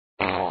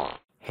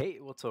Hey,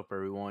 what's up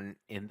everyone?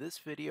 In this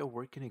video,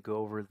 we're going to go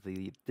over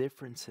the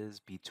differences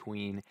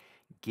between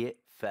get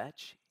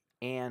fetch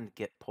and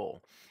get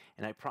pull.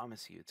 And I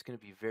promise you, it's going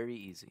to be very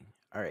easy.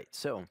 All right,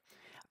 so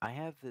I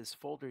have this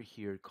folder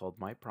here called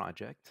My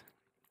Project.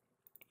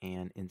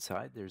 And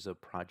inside there's a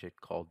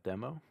project called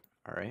Demo.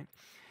 All right.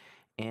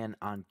 And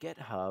on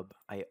GitHub,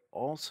 I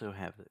also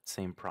have that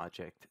same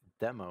project,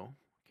 Demo.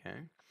 Okay.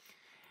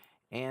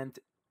 And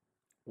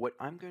what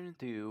I'm going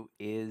to do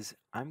is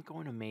I'm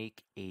going to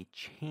make a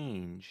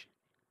change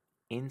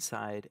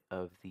inside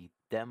of the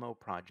demo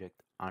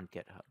project on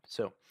GitHub.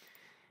 So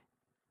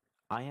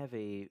I have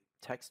a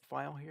text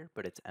file here,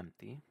 but it's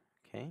empty.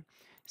 Okay.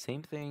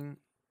 Same thing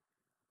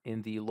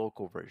in the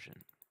local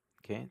version.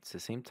 Okay. It's the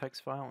same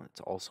text file.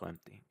 It's also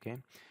empty. Okay.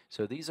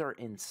 So these are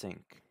in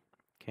sync.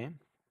 Okay.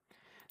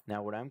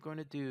 Now what I'm going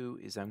to do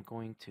is I'm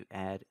going to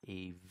add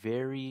a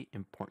very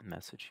important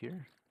message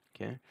here.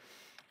 Okay.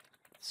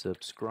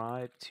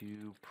 Subscribe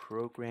to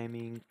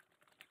Programming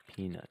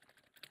Peanut.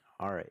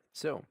 All right.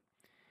 So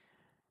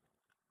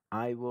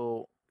I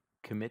will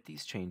commit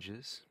these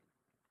changes.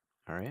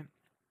 All right.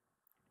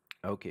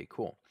 Okay,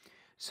 cool.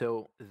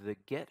 So the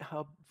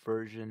GitHub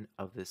version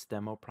of this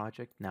demo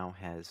project now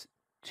has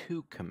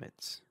 2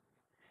 commits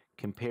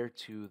compared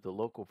to the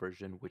local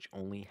version, which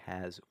only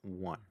has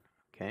 1.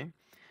 Okay,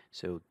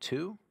 so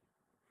 2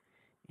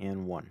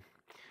 and 1.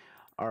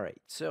 All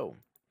right, so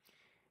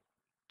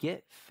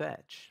get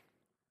fetch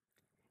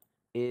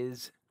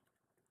is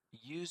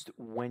used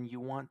when you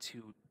want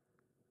to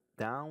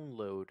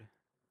download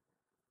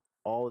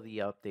all the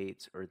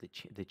updates or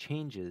the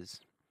changes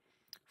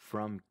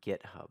from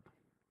GitHub.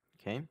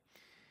 Okay,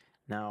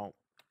 now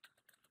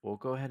we'll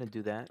go ahead and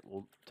do that.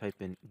 We'll type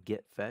in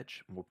get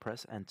fetch. We'll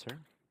press enter.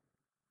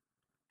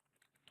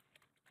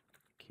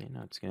 Okay,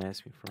 now it's going to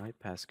ask me for my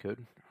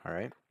passcode. All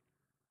right.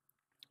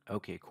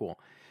 Okay, cool.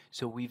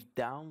 So we've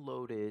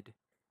downloaded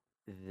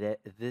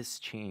this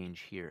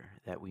change here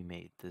that we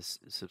made, this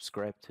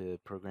subscribe to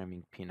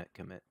Programming Peanut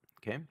commit.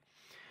 Okay.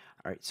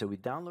 All right. So we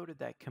downloaded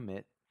that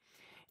commit.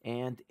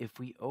 And if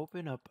we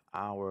open up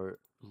our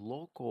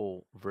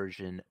local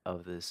version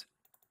of this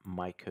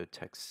mycode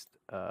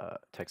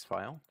text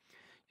file,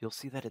 you'll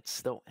see that it's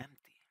still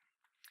empty.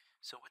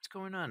 So what's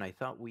going on? I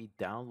thought we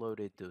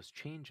downloaded those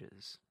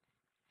changes.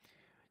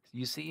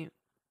 You see,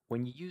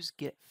 when you use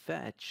get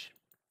fetch,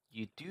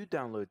 you do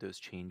download those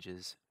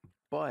changes,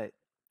 but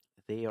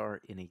they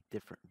are in a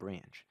different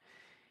branch.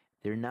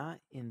 They're not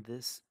in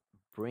this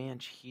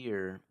branch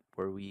here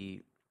where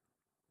we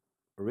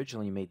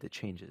originally made the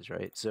changes,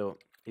 right? So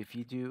if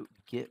you do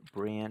get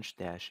branch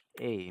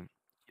 -a,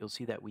 you'll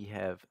see that we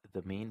have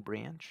the main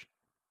branch,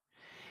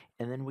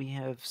 and then we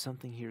have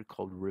something here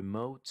called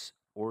remote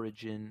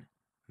origin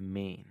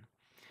main.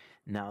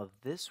 Now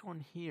this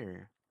one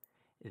here,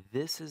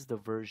 this is the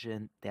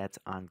version that's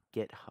on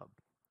GitHub.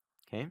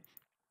 Okay.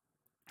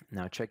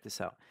 Now check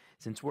this out.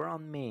 Since we're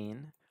on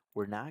main,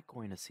 we're not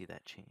going to see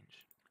that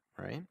change,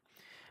 right?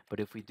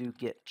 But if we do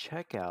get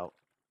checkout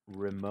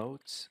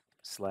remote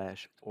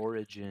 /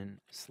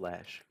 origin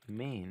 /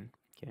 main,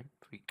 okay,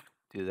 if we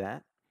do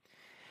that,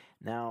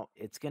 now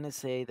it's going to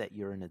say that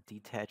you're in a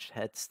detached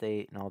head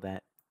state and all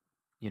that.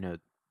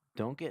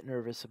 Don't get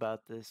nervous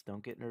about this.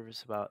 Don't get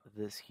nervous about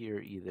this here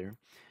either.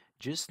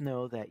 Just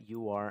know that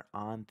you are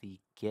on the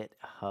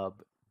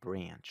GitHub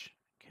branch,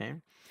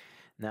 okay?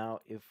 Now,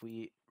 if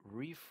we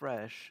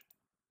refresh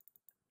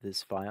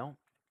this file,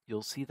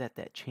 you'll see that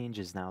that change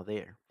is now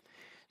there.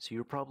 So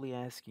you're probably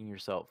asking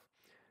yourself,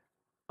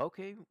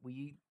 okay,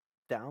 we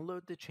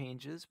download the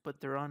changes, but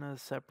they're on a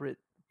separate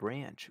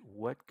branch.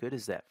 What good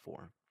is that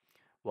for?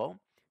 Well,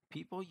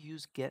 people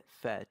use get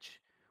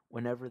fetch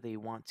whenever they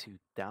want to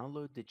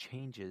download the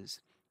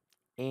changes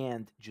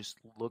and just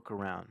look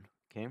around.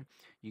 Okay,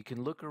 you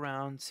can look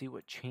around, see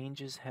what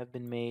changes have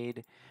been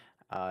made.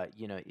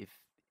 If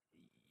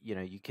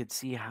you could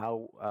see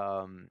how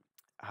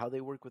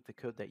they work with the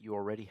code that you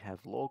already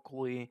have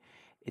locally.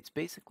 It's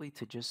basically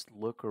to just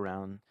look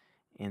around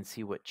and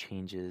see what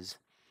changes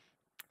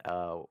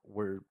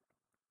were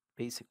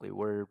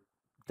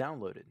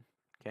downloaded.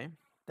 Okay,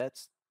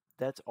 that's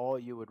all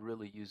you would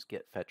really use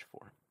get fetch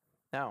for.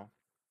 Now,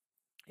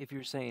 if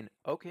you're saying,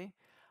 okay,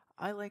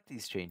 I like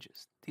these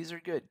changes, these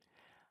are good,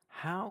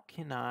 how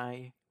can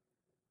I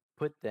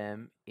put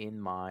them in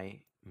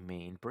my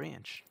main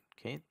branch?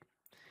 Okay,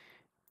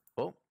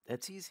 well,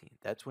 that's easy.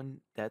 That's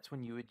when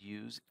you would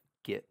use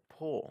get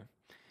pull.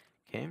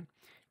 Okay,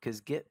 because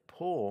get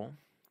pull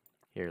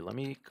here, let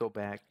me go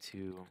back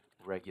to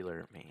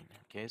regular main.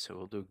 Okay, so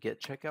we'll do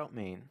get checkout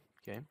main.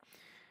 Okay,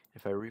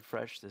 if I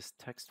refresh this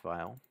text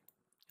file,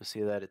 you'll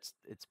see that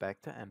it's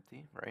back to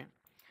empty, right?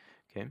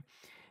 Okay,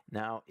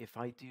 now if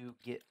I do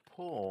get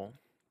pull,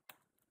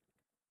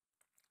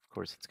 of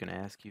course it's going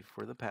to ask you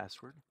for the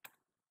password.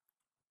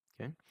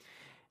 Okay,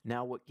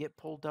 now what get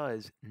pull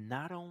does,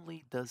 not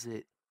only does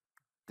it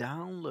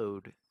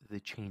download the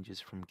changes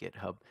from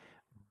GitHub,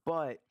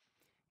 but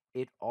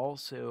it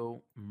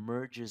also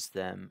merges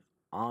them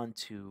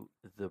onto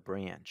the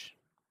branch,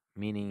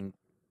 meaning,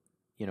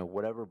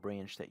 whatever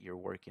branch that you're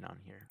working on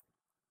here.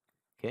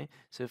 Okay,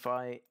 so if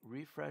I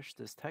refresh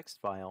this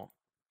text file,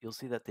 you'll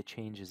see that the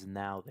change is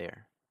now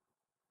there.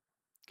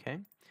 Okay,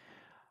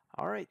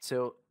 all right,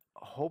 so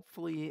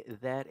hopefully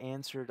that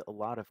answered a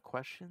lot of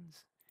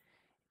questions.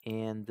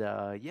 And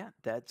yeah,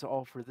 that's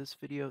all for this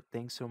video.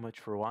 Thanks so much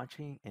for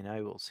watching, and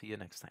I will see you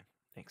next time.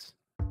 Thanks.